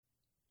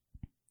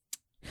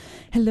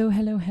Hello,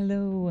 hello,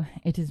 hello.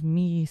 It is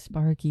me,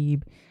 Sparky.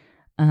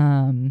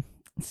 Um,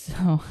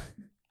 so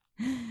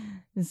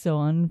so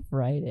on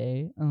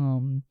Friday,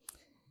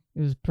 it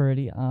was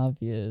pretty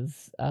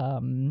obvious.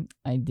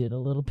 I did a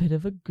little bit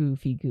of a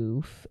goofy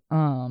goof.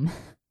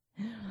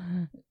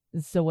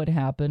 So what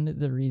happened?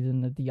 The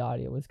reason that the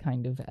audio was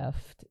kind of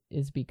effed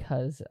is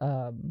because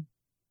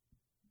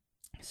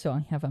so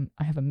I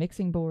have a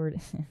mixing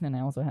board and then I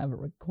also have a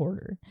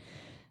recorder.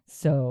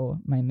 So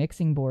my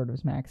mixing board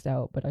was maxed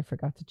out, but I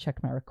forgot to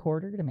check my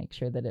recorder to make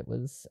sure that it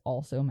was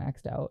also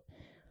maxed out.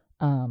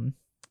 Um,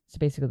 so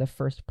basically, the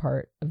first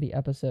part of the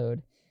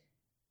episode,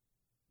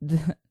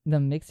 the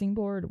mixing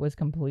board was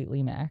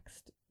completely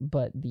maxed,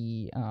 but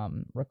the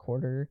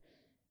recorder,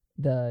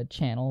 the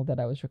channel that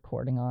I was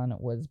recording on,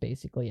 was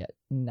basically at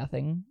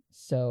nothing.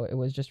 So it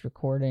was just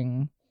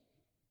recording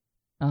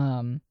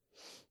um,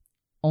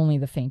 only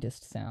the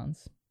faintest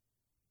sounds.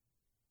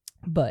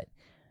 But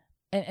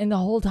and the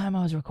whole time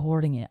I was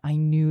recording it, I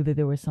knew that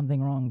there was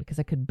something wrong because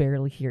I could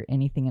barely hear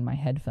anything in my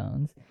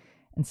headphones.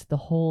 And so the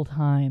whole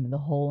time, the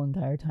whole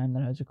entire time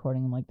that I was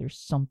recording, I'm like, there's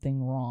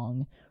something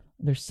wrong.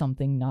 There's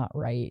something not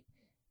right.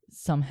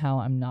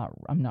 Somehow I'm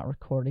not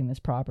recording this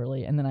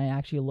properly. And then I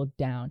actually looked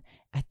down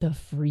at the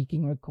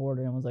freaking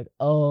recorder and was like,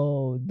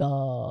 oh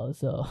duh.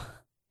 So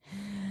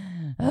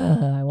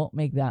I won't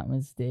make that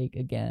mistake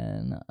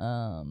again.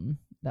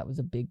 That was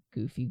a big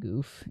goofy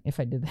goof. If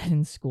I did that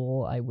in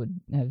school, I would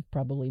have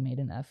probably made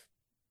an F.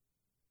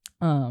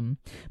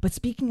 But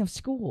speaking of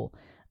school,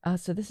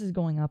 so this is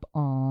going up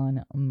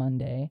on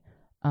Monday,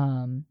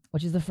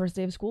 which is the first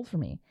day of school for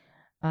me.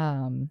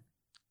 Um,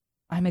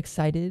 I'm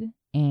excited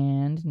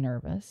and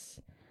nervous.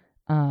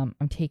 I'm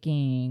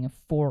taking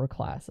 4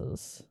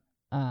 classes.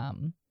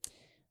 I'm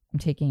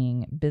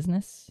taking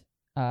business,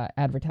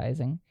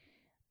 advertising.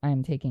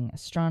 I'm taking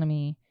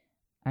astronomy.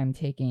 I'm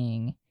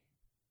taking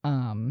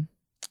um,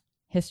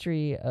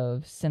 history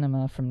of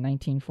cinema from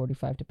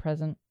 1945 to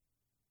present.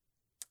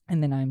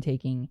 And then I'm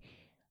taking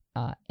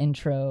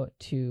intro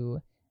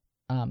to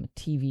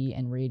TV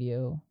and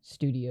radio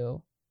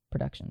studio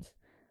productions.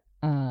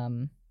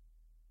 Um,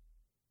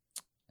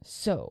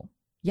 so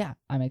yeah,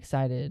 I'm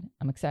excited.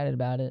 I'm excited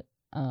about it.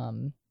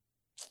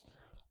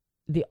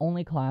 The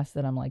only class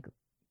that I'm like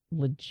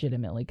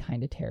legitimately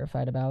kind of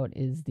terrified about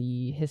is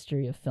the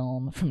history of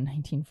film from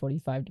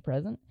 1945 to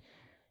present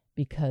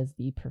because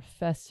the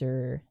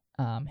professor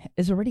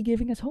is already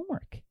giving us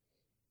homework.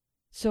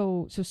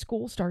 So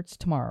school starts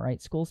tomorrow,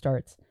 right? School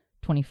starts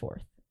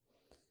 24th.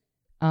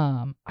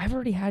 I've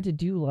already had to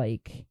do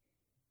like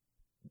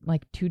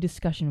 2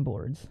 discussion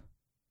boards.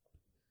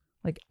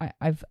 Like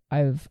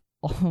I've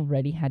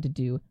already had to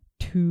do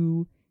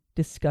 2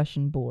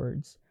 discussion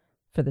boards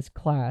for this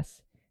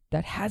class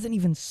that hasn't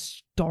even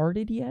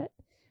started yet.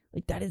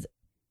 Like that is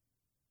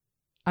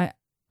I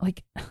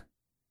like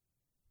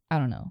I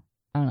don't know.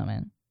 I don't know,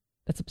 man.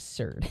 That's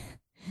absurd.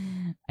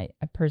 I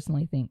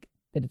personally think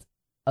that it's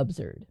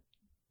absurd.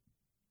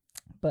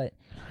 But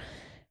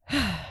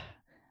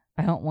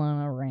I don't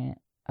want to rant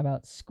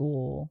about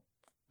school.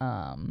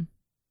 Um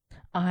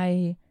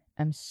I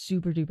am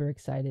super duper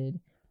excited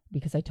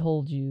because I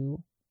told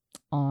you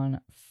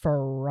on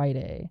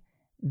Friday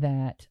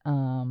that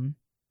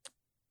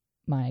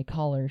my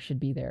collar should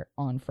be there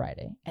on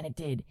Friday, and it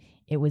did.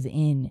 It was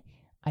in.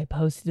 I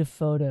posted a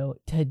photo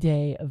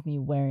today of me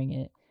wearing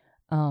it.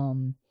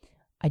 Um,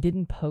 I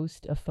didn't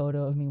post a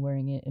photo of me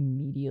wearing it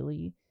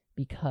immediately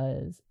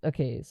because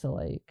okay, so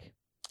like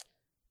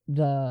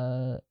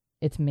the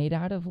it's made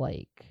out of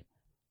like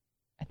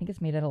I think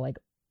it's made out of like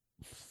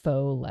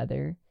faux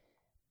leather.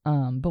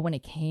 But when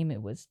it came,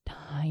 it was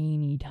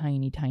tiny,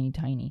 tiny, tiny,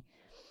 tiny.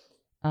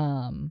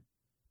 Um,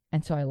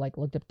 and so I like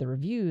looked up the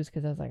reviews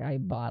because I was like, I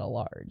bought a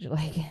large,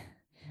 like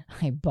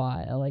I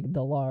bought like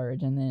the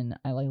large, and then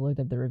I like looked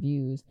up the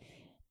reviews,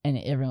 and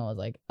everyone was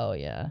like, oh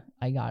yeah,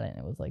 I got it. And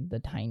it was like the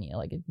tiny,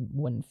 like it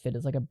wouldn't fit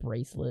as like a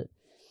bracelet.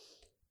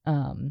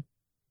 Um,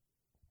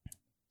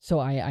 so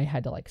I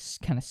had to like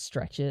kind of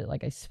stretch it.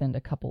 Like I spent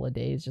a couple of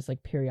days just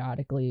like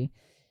periodically,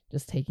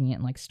 just taking it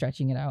and like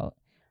stretching it out,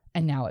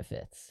 and now it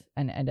fits,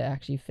 and it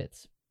actually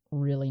fits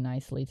really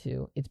nicely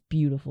too. It's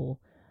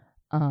beautiful.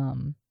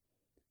 Um,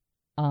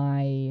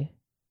 I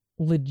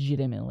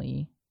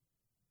legitimately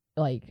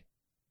like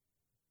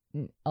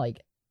like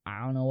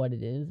I don't know what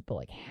it is, but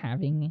like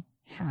having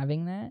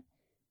that,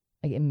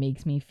 like it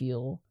makes me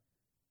feel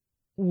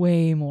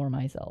way more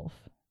myself.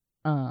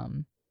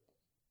 Um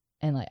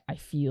and like I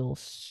feel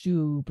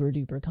super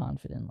duper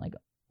confident like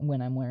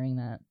when I'm wearing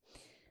that.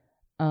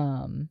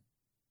 Um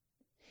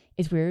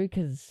it's weird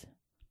cuz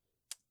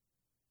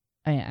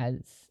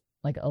as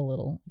like a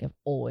little like I've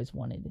always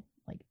wanted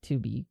like to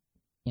be,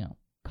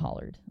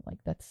 collared. Like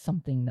that's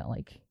something that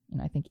like,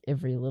 I think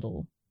every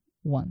little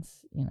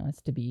wants,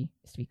 is to be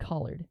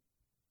collared.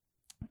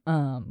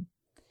 Um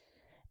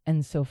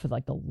And so for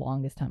like the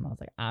longest time, I was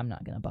like, I'm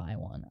not gonna buy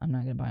one. I'm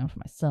not gonna buy one for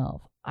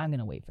myself. I'm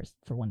gonna wait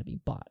for one to be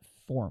bought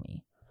for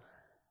me.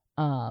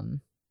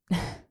 Um,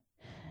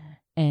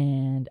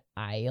 and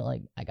I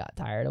got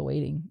tired of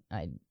waiting.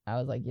 I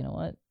was like, you know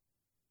what?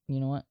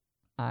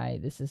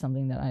 this is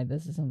something that I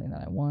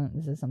want.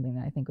 This is something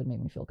that I think would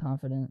make me feel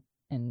confident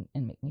and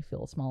make me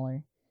feel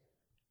smaller.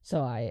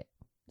 So I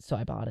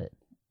bought it,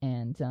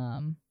 and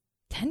 $10.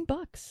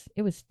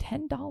 It was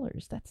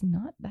 $10. That's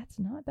not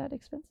that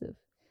expensive.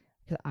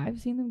 Because I've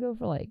seen them go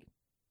for like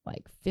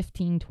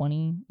 15,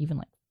 20, even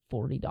like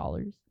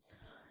 $40.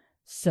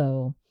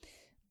 So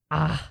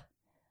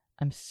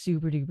I'm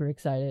super duper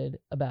excited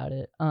about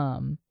it.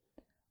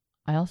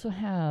 I also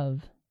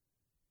have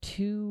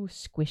 2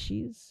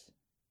 squishies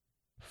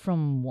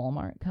from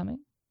Walmart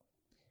coming.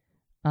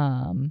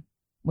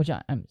 Which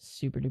I'm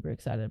super duper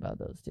excited about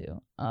those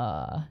too.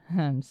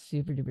 I'm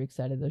super duper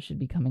excited. Those should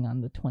be coming on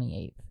the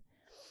 28th.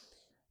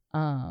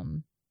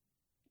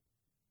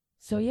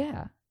 So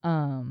yeah.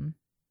 I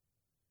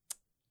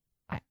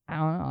don't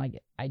know.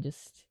 I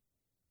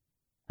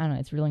don't know.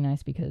 It's really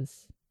nice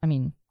because, I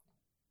mean,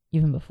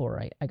 even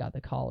before I got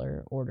the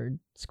collar, ordered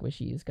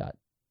squishies, got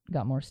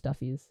more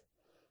stuffies.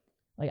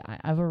 Like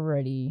I've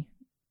already,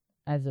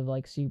 as of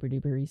like super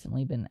duper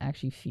recently, been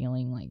actually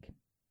feeling like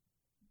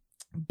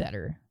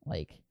better.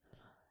 Like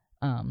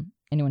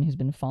anyone who's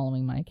been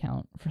following my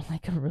account for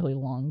like a really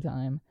long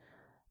time,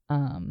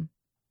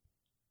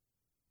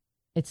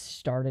 it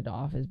started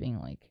off as being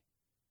like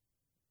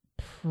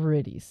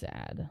pretty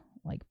sad,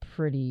 like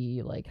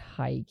pretty like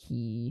high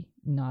key,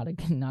 not a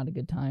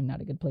good time,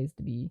 not a good place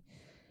to be.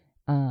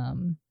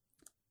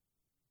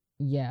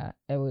 Yeah,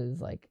 it was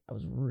like I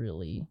was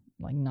really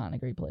like not in a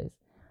great place.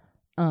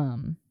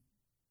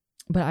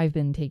 But I've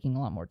been taking a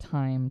lot more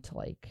time to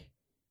like,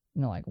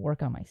 like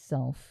work on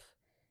myself,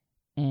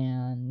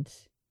 and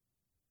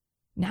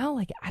now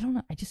like I don't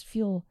know, I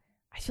feel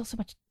so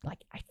much,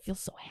 like I feel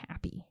so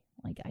happy.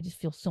 Like I just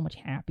feel so much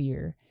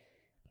happier.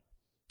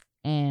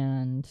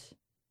 And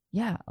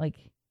yeah, like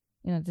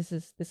this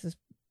is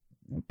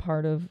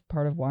part of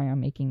why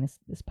I'm making this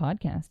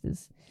podcast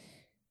is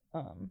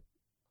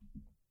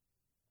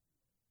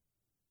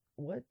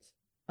what?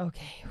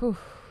 Okay, whew,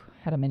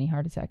 had a mini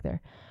heart attack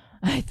there.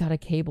 I thought a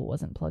cable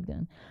wasn't plugged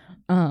in.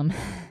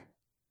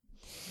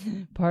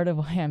 Part of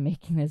why I'm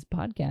making this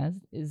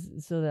podcast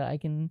is so that I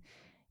can,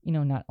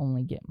 not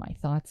only get my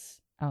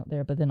thoughts out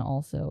there, but then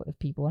also if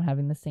people are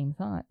having the same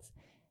thoughts,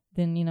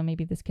 then,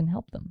 maybe this can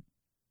help them.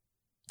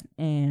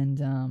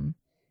 And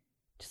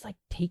just like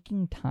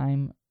taking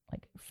time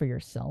like for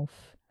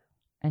yourself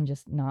and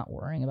just not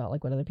worrying about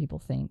like what other people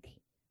think.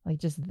 Like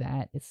just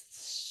that, it's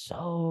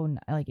so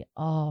like,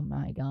 oh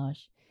my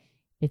gosh,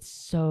 it's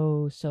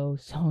so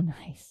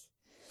nice.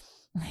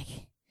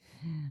 Like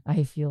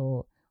I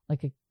feel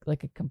like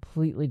a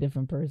completely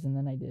different person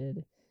than I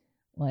did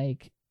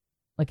like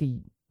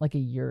a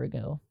year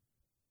ago.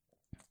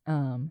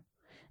 And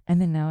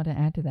then now to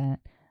add to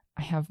that,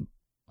 I have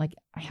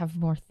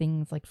more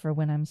things like for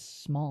when I'm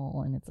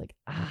small, and it's like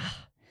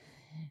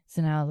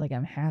so now like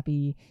I'm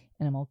happy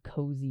and I'm all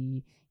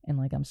cozy and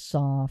like I'm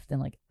soft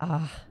and like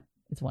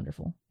it's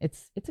wonderful.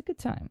 It's a good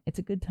time. It's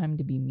a good time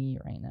to be me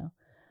right now.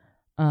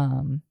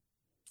 And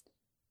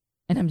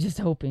I'm just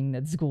hoping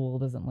that school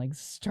doesn't like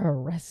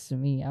stress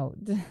me out.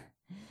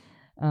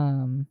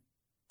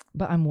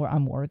 But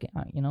I'm working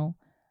out,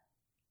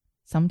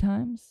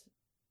 sometimes.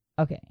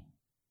 Okay,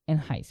 in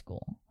high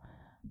school,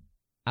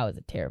 I was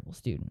a terrible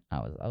student.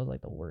 I was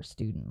like the worst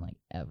student like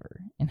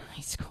ever in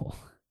high school.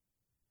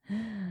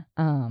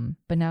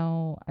 But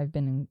now I've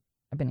been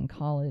in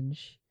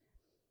college,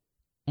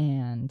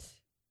 and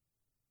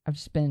I've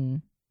just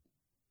been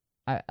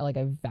I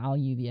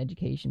value the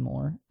education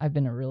more. I've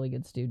been a really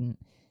good student,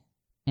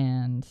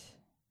 and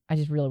I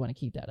just really want to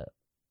keep that up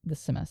this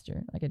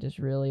semester. Like I just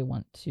really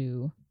want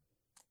to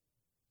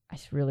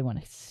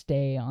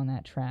stay on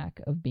that track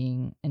of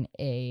being an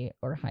A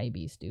or high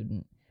B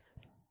student.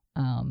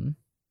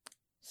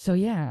 So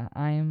yeah,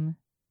 I'm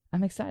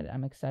excited.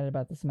 I'm excited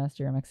about the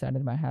semester. I'm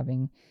excited about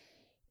having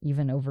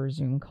even over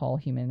Zoom call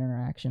human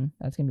interaction.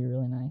 That's going to be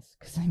really nice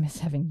cuz I miss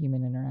having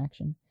human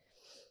interaction.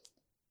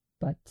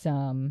 But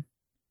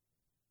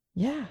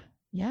yeah,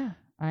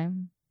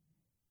 I'm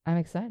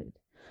excited.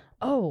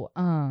 Oh,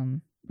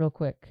 real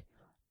quick.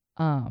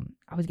 I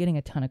was getting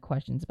a ton of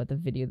questions about the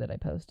video that I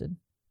posted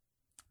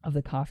of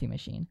the coffee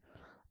machine.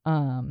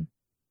 That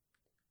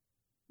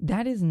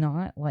is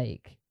not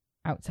like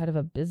outside of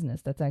a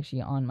business. That's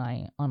actually on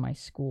my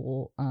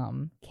school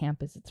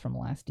campus. It's from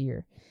last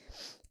year.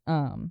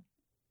 And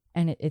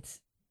it's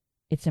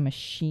a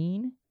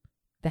machine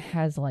that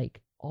has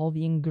like all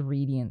the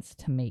ingredients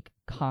to make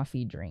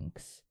coffee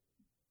drinks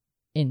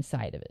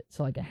inside of it.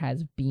 So like it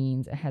has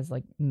beans, it has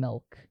like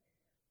milk,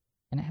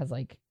 and it has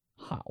like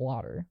hot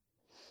water.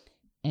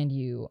 And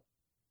you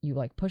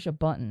like push a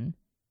button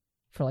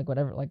for like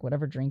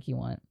whatever drink you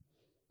want.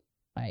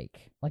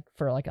 Like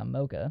for like a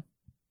mocha,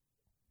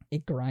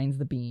 it grinds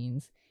the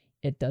beans,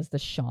 it does the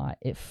shot,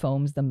 it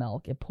foams the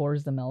milk, it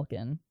pours the milk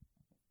in,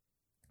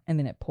 and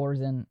then it pours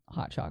in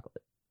hot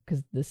chocolate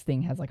because this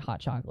thing has like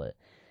hot chocolate.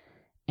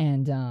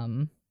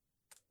 And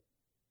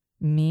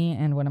me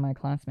and one of my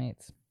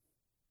classmates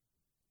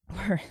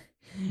were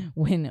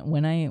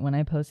when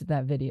I posted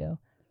that video,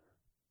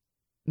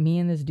 me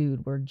and this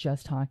dude were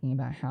just talking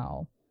about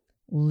how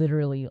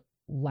literally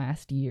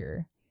last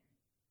year,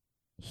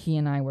 he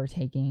and I were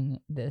taking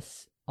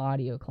this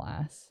audio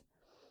class,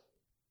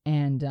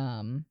 and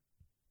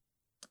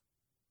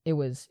it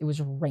was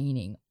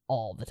raining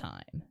all the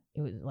time.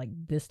 It was like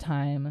this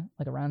time,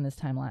 like around this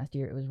time last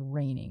year, it was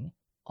raining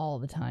all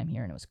the time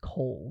here, and it was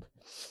cold.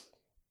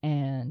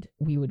 And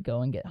we would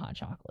go and get hot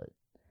chocolate,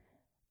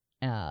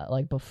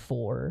 like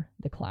before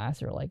the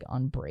class or like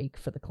on break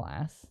for the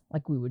class.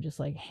 Like we would just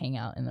like hang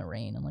out in the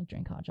rain and like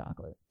drink hot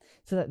chocolate.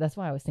 So that's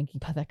why I was thinking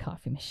about that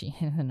coffee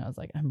machine, and I was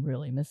like, I'm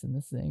really missing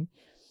this thing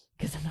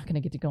because I'm not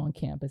gonna get to go on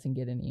campus and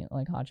get any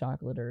like hot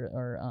chocolate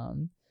or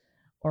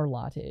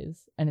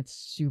lattes, and it's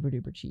super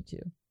duper cheap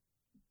too.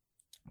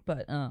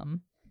 But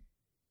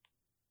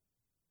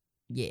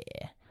yeah,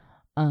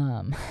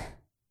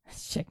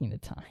 checking the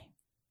time.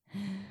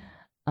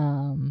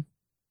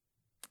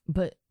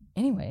 But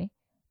anyway,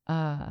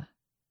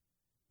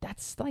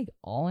 that's like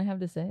all I have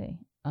to say.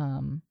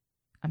 I'm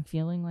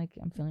feeling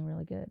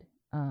really good.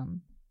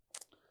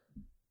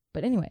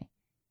 But anyway,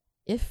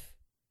 if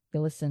you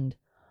listened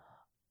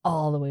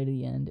all the way to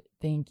the end,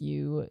 thank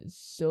you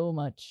so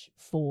much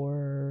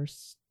for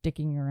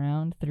sticking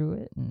around through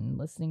it and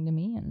listening to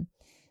me. And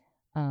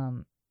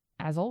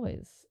as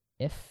always,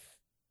 if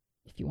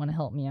you want to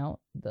help me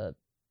out, the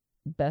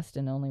best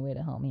and only way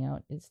to help me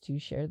out is to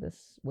share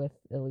this with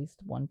at least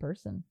one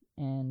person,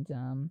 and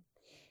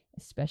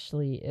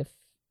especially if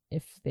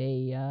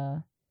they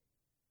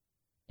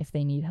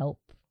need help,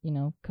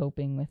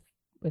 coping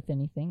with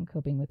anything,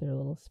 coping with their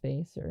little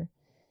space, or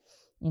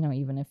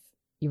even if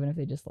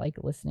they just like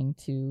listening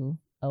to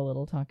a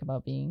little talk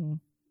about being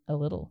a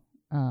little.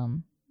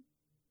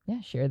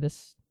 Yeah, share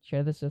this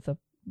with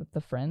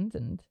a friend.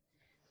 And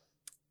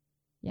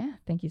yeah,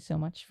 thank you so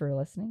much for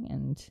listening.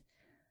 And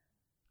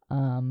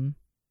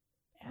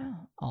yeah,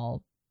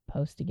 I'll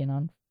post again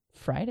on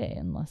Friday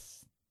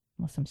unless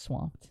I'm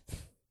swamped.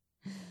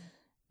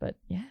 But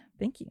yeah,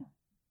 thank you.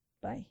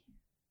 Bye.